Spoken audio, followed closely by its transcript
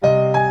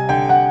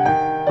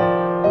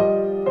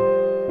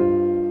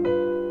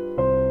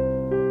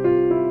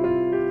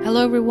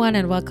everyone,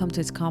 and welcome to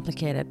It's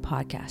Complicated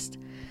podcast.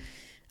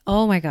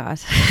 Oh my God.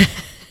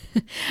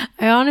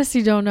 I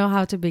honestly don't know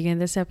how to begin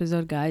this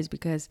episode, guys,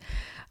 because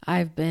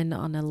I've been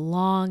on a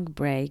long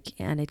break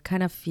and it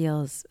kind of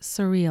feels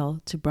surreal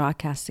to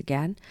broadcast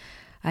again.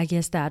 I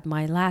guess that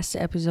my last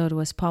episode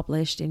was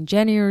published in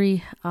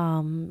January,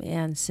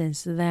 and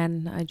since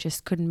then I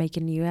just couldn't make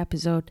a new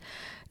episode,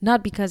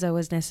 not because I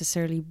was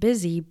necessarily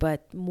busy,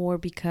 but more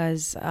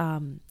because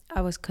I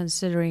was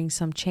considering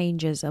some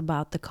changes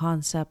about the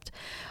concept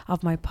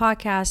of my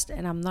podcast,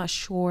 and I'm not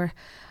sure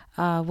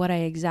what I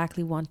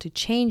exactly want to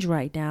change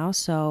right now,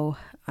 so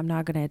I'm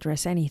not going to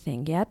address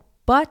anything yet,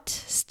 but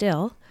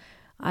still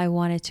I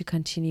wanted to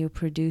continue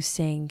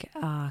producing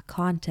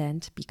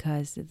content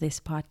because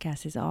this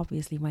podcast is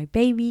obviously my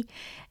baby,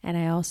 and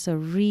I also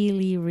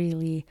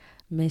really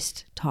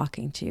missed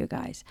talking to you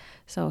guys.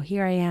 So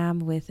here I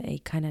am with a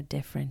kind of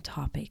different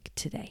topic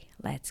today.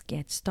 Let's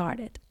get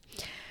started.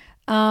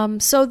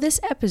 So this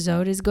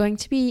episode is going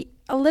to be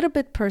a little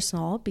bit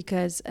personal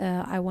because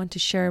I want to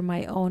share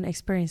my own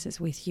experiences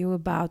with you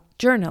about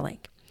journaling.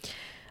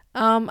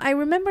 I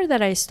remember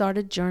that I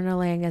started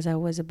journaling as I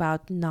was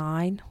about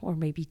 9 or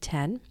maybe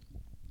 10.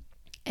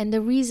 And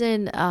the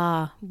reason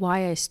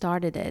why I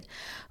started it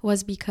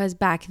was because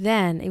back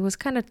then it was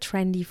kind of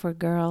trendy for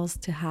girls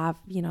to have,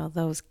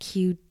 those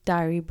cute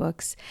diary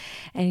books.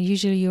 And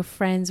usually your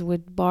friends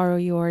would borrow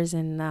yours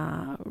and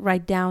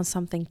write down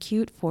something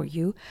cute for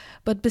you.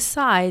 But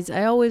besides,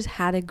 I always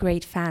had a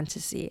great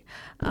fantasy.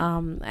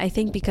 I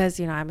think because,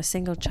 I'm a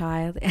single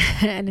child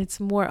and it's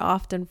more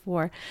often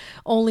for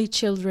only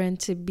children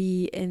to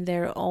be in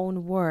their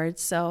own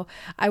words. So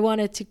I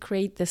wanted to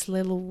create this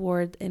little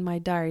word in my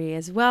diary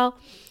as well.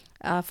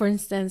 For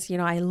instance,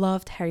 I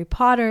loved Harry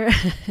Potter.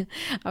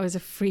 I was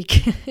a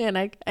freak and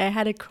I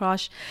had a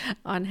crush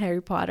on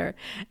Harry Potter.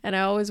 And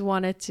I always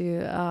wanted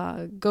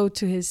to go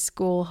to his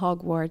school,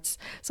 Hogwarts.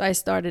 So I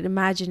started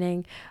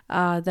imagining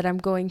that I'm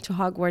going to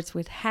Hogwarts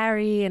with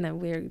Harry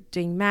and we're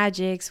doing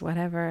magics,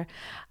 whatever,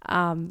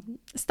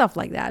 stuff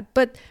like that.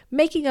 But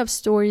making up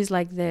stories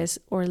like this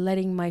or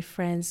letting my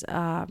friends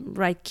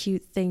write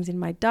cute things in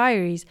my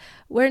diaries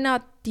were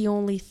not the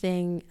only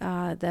thing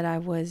that I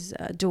was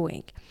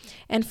doing.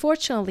 And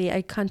fortunately,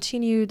 I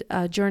continued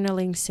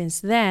journaling since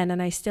then,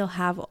 and I still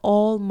have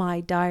all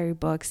my diary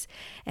books.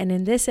 And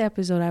in this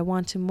episode, I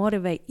want to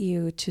motivate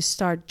you to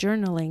start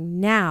journaling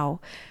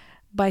now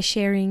by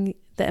sharing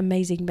the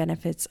amazing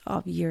benefits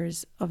of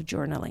years of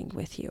journaling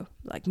with you,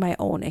 like my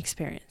own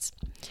experience.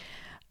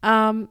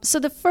 So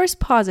the first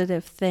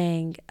positive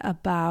thing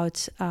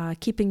about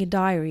keeping a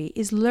diary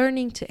is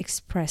learning to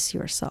express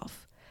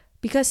yourself.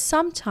 Because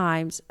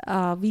sometimes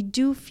we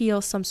do feel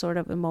some sort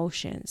of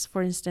emotions.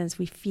 For instance,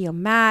 we feel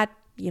mad,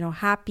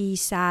 happy,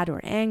 sad,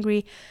 or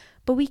angry,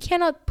 but we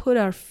cannot put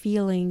our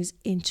feelings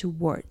into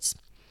words.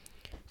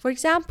 For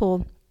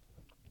example,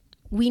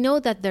 we know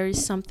that there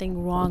is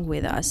something wrong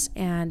with us,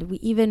 and we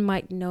even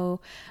might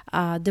know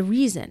the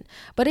reason.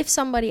 But if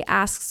somebody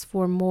asks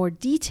for more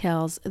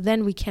details,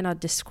 then we cannot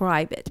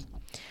describe it.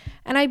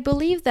 And I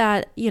believe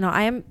that,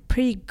 I am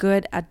pretty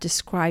good at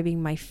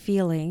describing my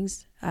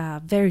feelings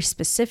very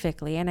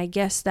specifically. And I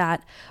guess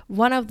that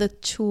one of the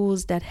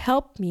tools that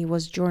helped me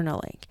was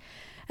journaling.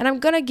 And I'm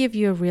going to give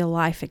you a real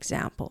life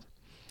example.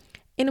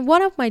 In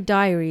one of my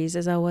diaries,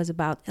 as I was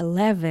about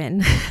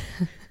 11,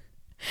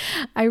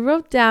 I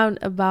wrote down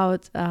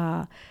about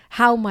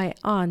how my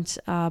aunt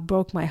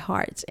broke my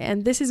heart.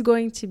 And this is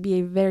going to be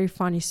a very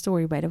funny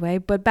story, by the way.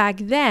 But back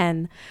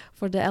then,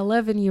 for the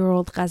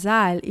 11-year-old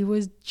Ghazal, it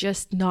was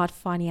just not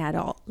funny at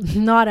all.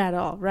 Not at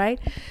all, right?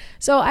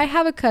 So I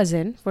have a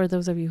cousin, for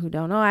those of you who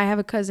don't know, I have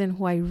a cousin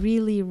who I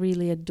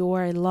really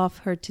adore. I love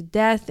her to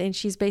death. And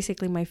she's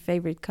basically my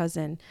favorite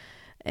cousin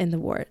in the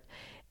world.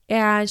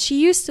 And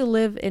she used to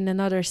live in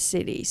another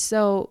city.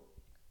 So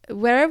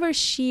wherever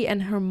she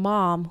and her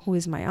mom, who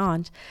is my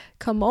aunt,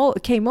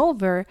 came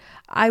over,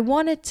 I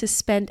wanted to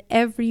spend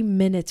every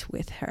minute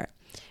with her.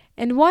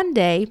 And one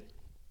day,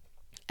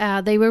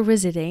 they were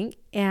visiting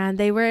and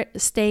they were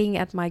staying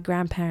at my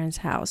grandparents'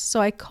 house. So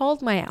I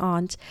called my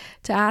aunt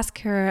to ask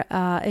her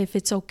if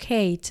it's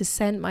okay to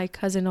send my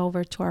cousin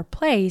over to our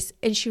place,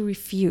 and she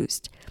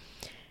refused.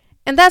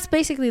 And that's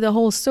basically the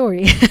whole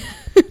story.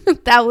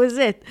 That was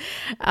it.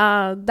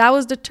 That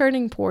was the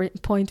turning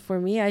point for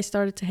me. I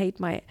started to hate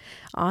my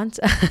aunt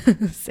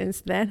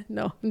since then.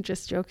 No, I'm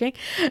just joking.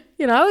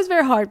 I was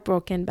very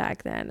heartbroken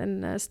back then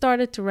and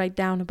started to write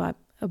down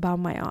about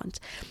my aunt.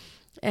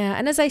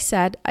 And as I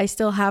said, I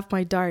still have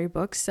my diary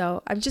book.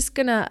 So I'm just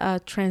going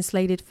to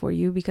translate it for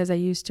you because I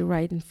used to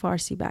write in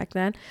Farsi back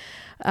then.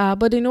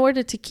 But in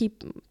order to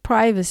keep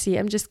privacy,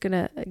 I'm just going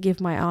to give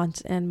my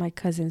aunt and my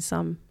cousin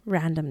some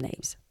random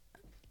names.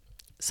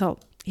 So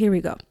here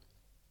we go.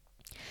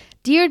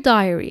 Dear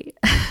diary,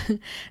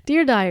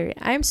 dear diary,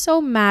 I am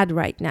so mad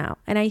right now,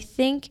 and I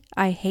think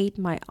I hate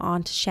my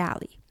Aunt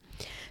Shally.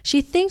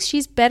 She thinks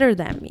she's better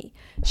than me.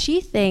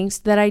 She thinks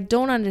that I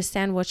don't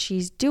understand what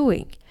she's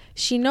doing.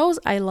 She knows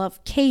I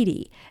love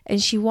Katie,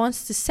 and she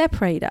wants to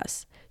separate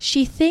us.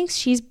 She thinks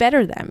she's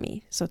better than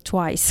me, so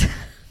twice.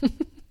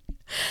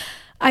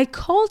 I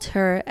called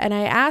her and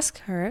I asked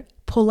her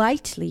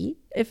politely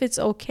if it's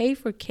okay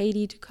for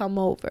Katie to come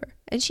over.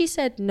 And she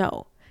said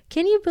no.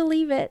 Can you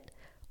believe it?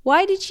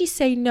 Why did she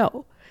say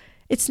no?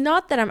 It's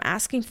not that I'm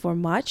asking for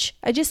much.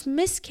 I just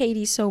miss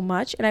Katie so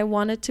much and I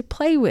wanted to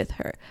play with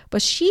her.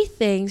 But she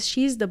thinks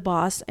she's the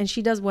boss and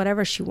she does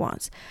whatever she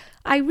wants.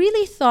 I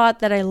really thought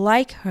that I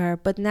like her,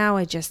 but now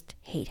I just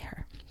hate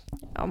her.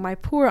 Oh, my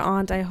poor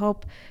aunt. I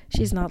hope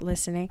she's not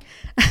listening.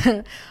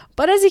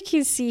 But as you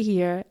can see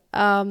here,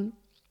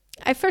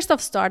 I first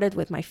off started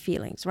with my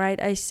feelings,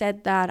 right? I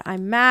said that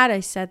I'm mad. I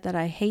said that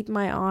I hate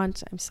my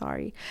aunt. I'm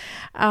sorry.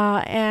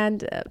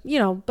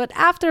 But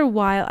after a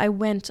while, I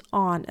went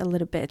on a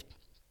little bit.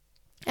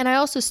 And I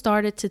also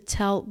started to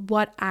tell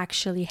what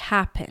actually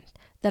happened,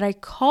 that I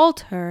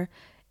called her.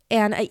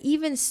 And I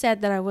even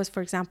said that I was,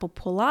 for example,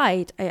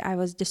 polite. I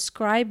was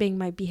describing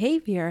my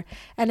behavior.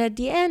 And at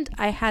the end,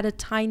 I had a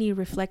tiny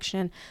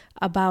reflection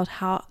about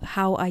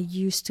how I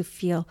used to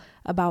feel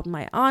about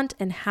my aunt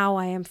and how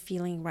I am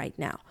feeling right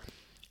now.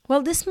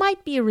 Well, this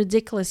might be a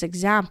ridiculous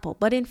example,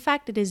 but in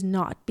fact, it is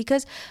not.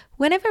 Because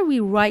whenever we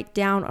write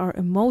down our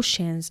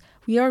emotions,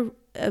 we are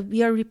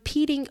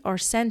repeating our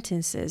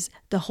sentences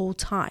the whole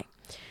time.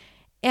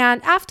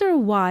 And after a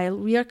while,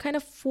 we are kind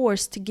of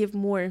forced to give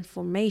more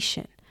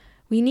information.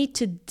 We need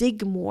to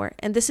dig more.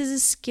 And this is a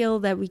skill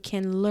that we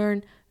can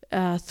learn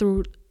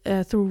through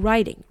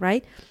writing,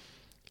 right?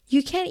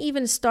 You can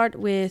even start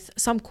with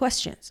some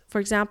questions. For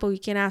example, you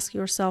can ask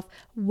yourself,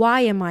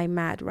 why am I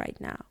mad right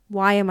now?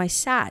 Why am I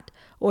sad?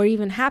 Or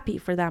even happy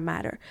for that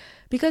matter?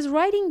 Because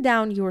writing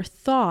down your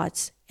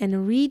thoughts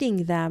and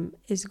reading them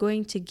is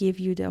going to give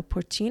you the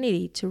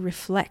opportunity to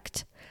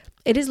reflect.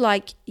 It is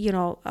like,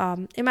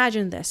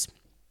 imagine this.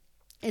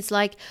 It's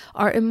like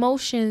our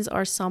emotions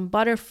are some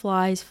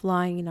butterflies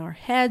flying in our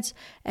heads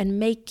and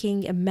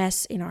making a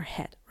mess in our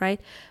head,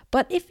 right?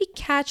 But if we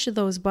catch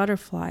those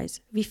butterflies,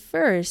 we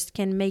first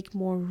can make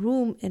more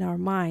room in our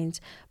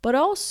minds, but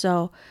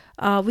also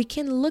we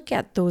can look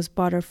at those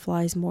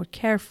butterflies more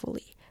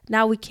carefully.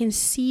 Now we can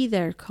see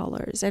their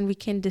colors and we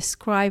can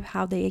describe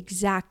how they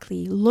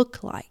exactly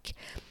look like.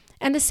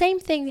 And the same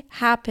thing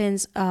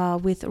happens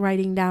with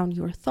writing down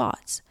your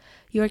thoughts.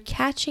 You're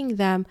catching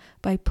them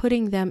by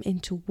putting them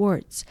into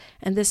words.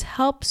 And this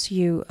helps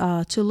you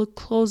to look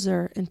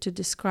closer and to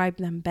describe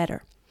them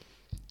better.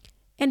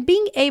 And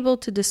being able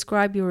to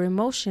describe your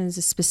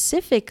emotions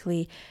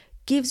specifically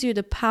gives you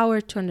the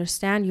power to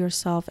understand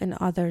yourself and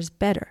others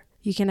better.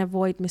 You can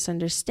avoid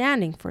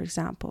misunderstandings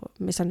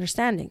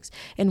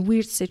and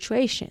weird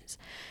situations.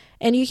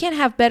 And you can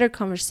have better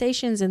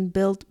conversations and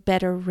build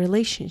better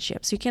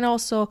relationships. You can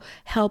also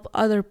help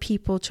other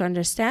people to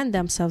understand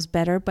themselves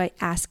better by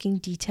asking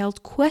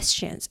detailed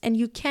questions. And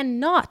you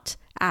cannot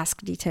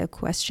ask detailed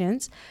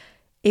questions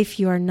if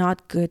you are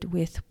not good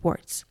with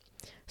words.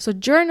 So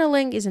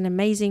journaling is an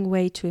amazing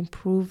way to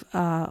improve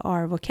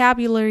our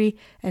vocabulary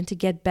and to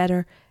get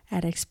better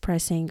at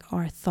expressing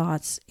our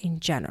thoughts in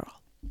general.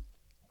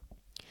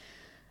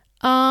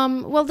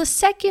 The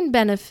second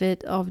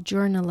benefit of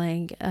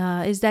journaling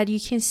is that you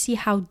can see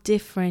how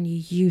different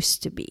you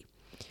used to be.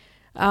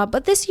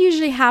 But this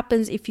usually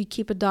happens if you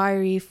keep a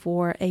diary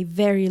for a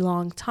very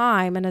long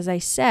time. And as I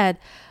said,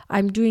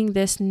 I'm doing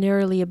this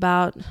nearly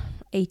about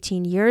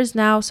 18 years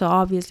now. So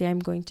obviously I'm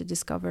going to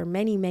discover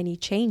many, many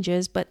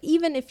changes. But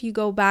even if you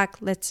go back,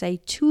 let's say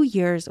 2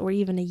 years or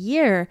even a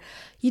year,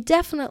 you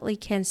definitely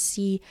can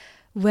see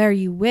where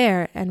you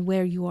were and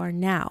where you are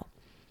now.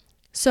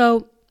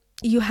 So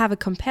you have a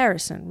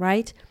comparison,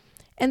 right?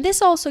 And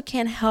this also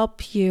can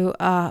help you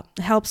to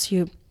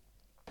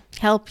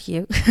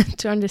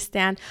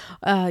understand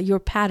your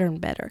pattern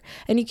better.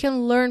 And you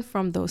can learn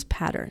from those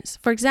patterns.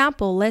 For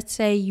example, let's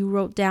say you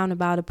wrote down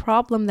about a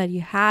problem that you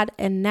had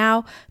and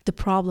now the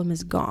problem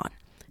is gone.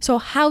 So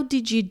how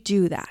did you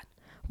do that?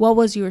 What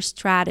was your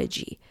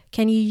strategy?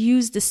 Can you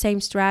use the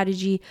same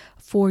strategy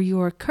for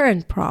your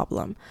current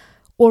problem?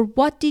 Or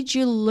what did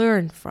you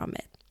learn from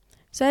it?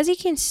 So as you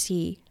can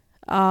see,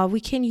 we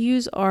can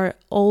use our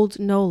old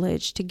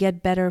knowledge to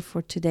get better for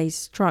today's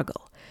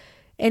struggle.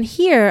 And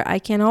here I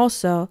can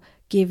also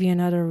give you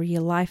another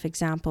real life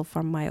example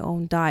from my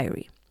own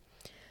diary.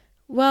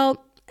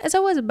 Well, as I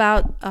was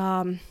about,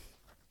 21,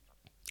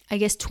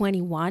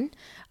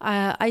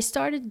 I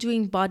started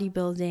doing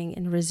bodybuilding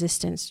and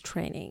resistance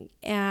training.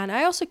 And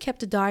I also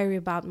kept a diary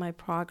about my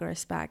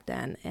progress back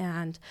then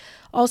and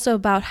also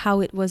about how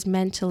it was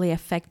mentally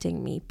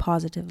affecting me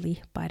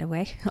positively, by the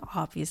way,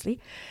 obviously.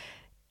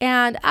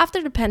 And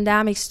after the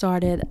pandemic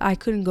started, I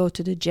couldn't go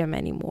to the gym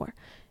anymore.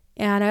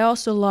 And I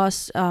also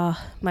lost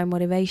my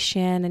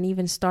motivation and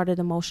even started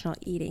emotional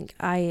eating.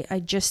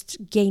 I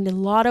just gained a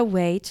lot of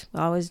weight.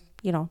 I was,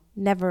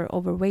 never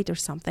overweight or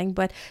something,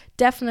 but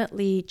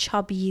definitely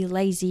chubby,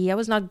 lazy. I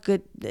was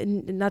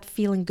not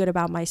feeling good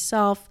about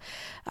myself,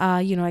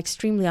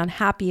 extremely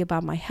unhappy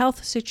about my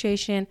health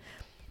situation.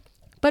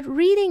 But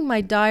reading my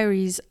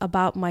diaries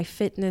about my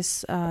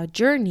fitness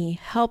journey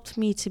helped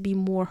me to be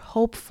more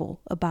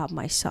hopeful about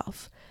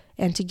myself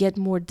and to get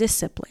more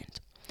disciplined.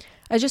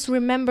 I just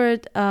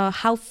remembered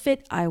how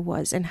fit I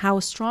was and how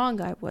strong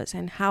I was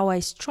and how I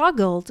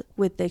struggled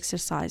with the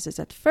exercises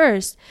at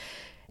first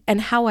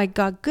and how I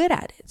got good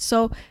at it.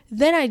 So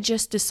then I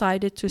just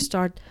decided to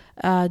start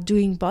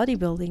doing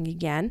bodybuilding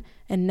again.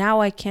 And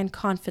now I can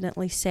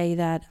confidently say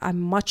that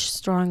I'm much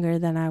stronger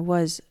than I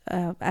was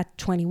at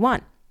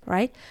 21.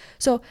 Right?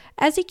 So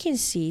as you can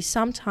see,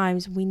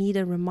 sometimes we need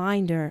a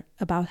reminder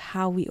about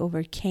how we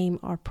overcame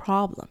our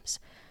problems,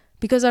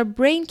 because our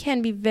brain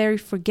can be very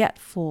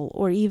forgetful,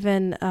 or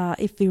even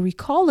if we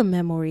recall a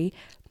memory,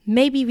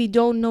 maybe we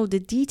don't know the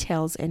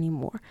details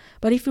anymore.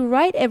 But if you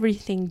write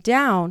everything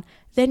down,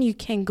 then you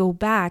can go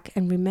back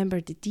and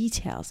remember the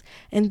details.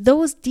 And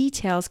those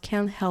details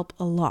can help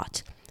a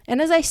lot.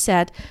 And as I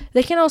said,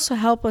 they can also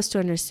help us to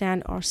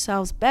understand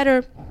ourselves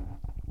better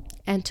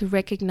and to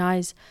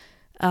recognize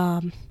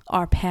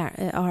our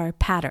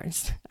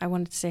patterns. I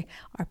wanted to say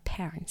our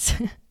parents.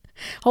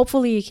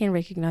 Hopefully you can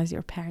recognize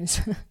your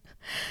parents.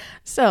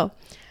 So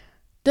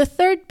the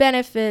third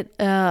benefit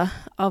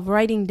of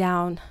writing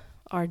down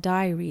our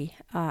diary,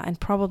 and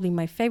probably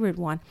my favorite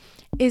one,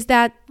 is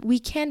that we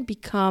can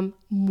become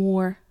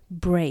more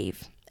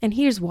brave. And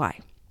here's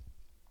why.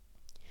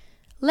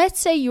 Let's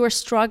say you're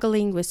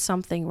struggling with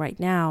something right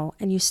now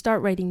and you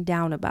start writing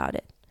down about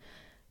it.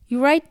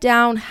 You write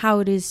down how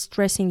it is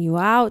stressing you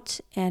out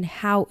and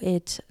how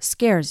it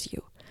scares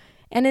you.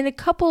 And in a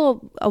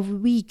couple of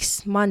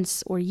weeks,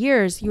 months, or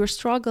years, your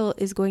struggle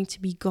is going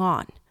to be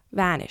gone,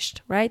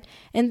 vanished, right?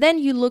 And then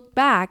you look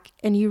back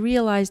and you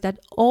realize that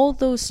all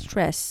those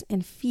stress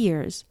and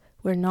fears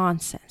were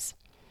nonsense.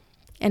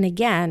 And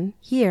again,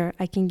 here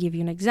I can give you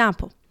an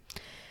example.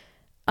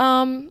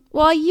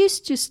 Well, I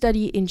used to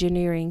study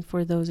engineering,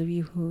 for those of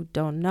you who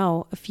don't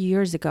know, a few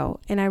years ago.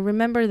 And I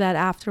remember that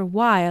after a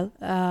while,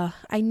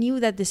 I knew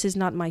that this is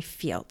not my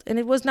field. And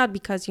it was not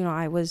because,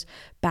 I was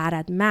bad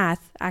at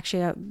math.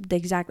 Actually, the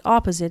exact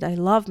opposite. I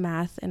love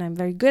math and I'm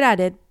very good at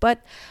it.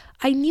 But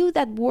I knew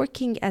that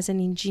working as an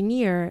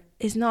engineer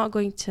is not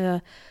going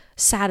to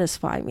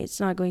satisfy me. It's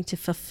not going to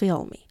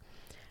fulfill me.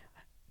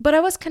 But I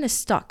was kind of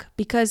stuck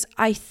because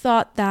I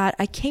thought that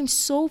I came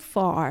so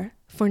far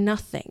for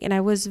nothing. And I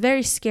was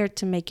very scared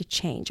to make a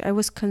change. I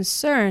was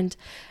concerned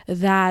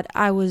that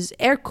I was,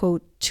 air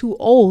quote, too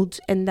old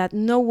and that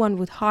no one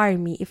would hire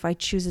me if I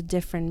choose a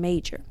different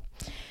major.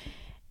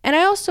 And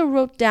I also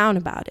wrote down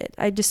about it.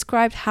 I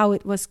described how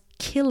it was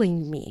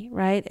killing me,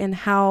 right? And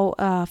how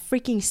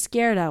freaking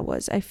scared I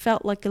was. I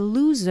felt like a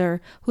loser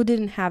who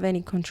didn't have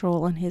any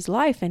control on his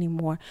life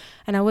anymore.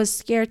 And I was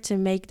scared to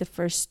make the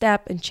first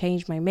step and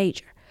change my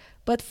major.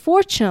 But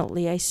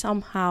fortunately, I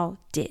somehow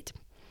did.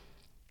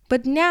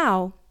 But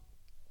now,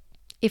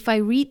 if I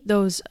read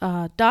those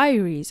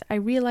diaries, I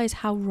realize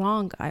how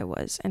wrong I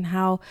was and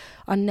how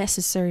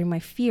unnecessary my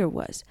fear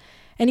was.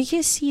 And you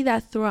can see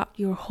that throughout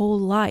your whole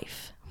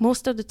life.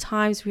 Most of the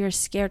times we are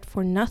scared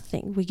for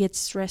nothing. We get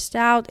stressed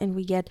out and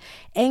we get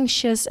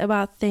anxious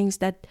about things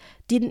that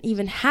didn't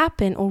even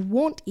happen or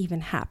won't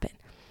even happen.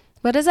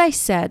 But as I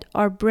said,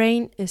 our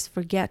brain is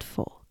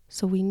forgetful.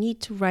 So we need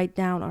to write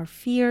down our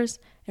fears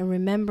and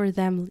remember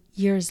them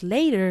years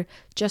later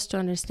just to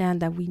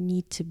understand that we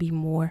need to be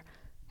more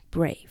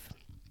brave.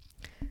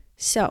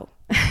 So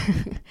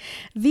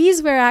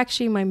these were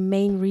actually my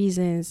main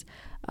reasons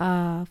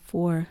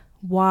for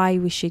why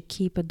we should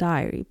keep a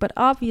diary. But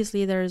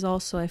obviously there is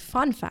also a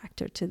fun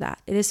factor to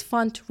that. It is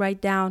fun to write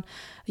down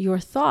your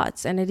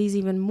thoughts, and it is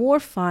even more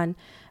fun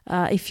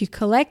if you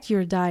collect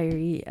your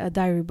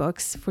diary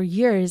books for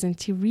years and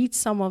to read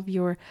some of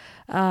your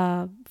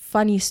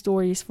funny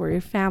stories for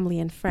your family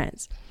and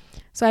friends.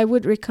 So I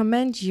would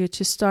recommend you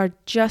to start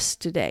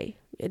just today.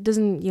 It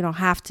doesn't,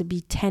 have to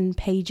be 10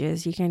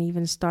 pages. You can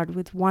even start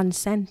with one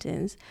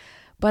sentence.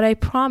 But I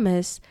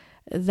promise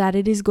that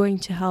it is going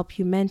to help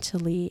you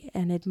mentally,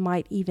 and it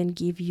might even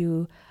give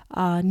you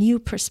new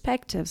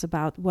perspectives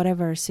about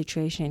whatever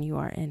situation you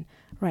are in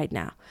right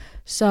now.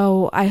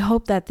 So I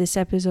hope that this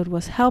episode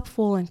was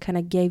helpful and kind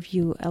of gave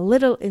you a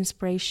little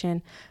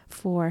inspiration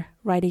for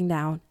writing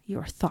down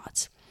your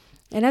thoughts.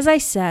 And as I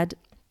said,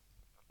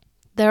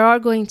 there are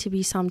going to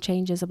be some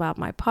changes about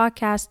my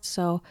podcast,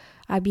 so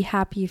I'd be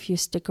happy if you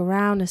stick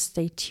around and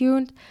stay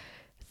tuned.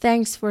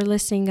 Thanks for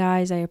listening,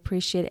 guys. I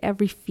appreciate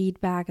every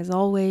feedback as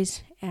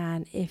always.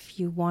 And if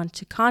you want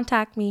to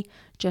contact me,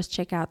 just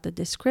check out the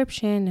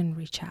description and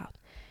reach out.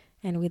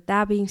 And with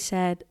that being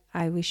said,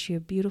 I wish you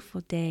a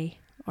beautiful day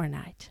or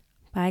night.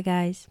 Bye,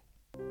 guys.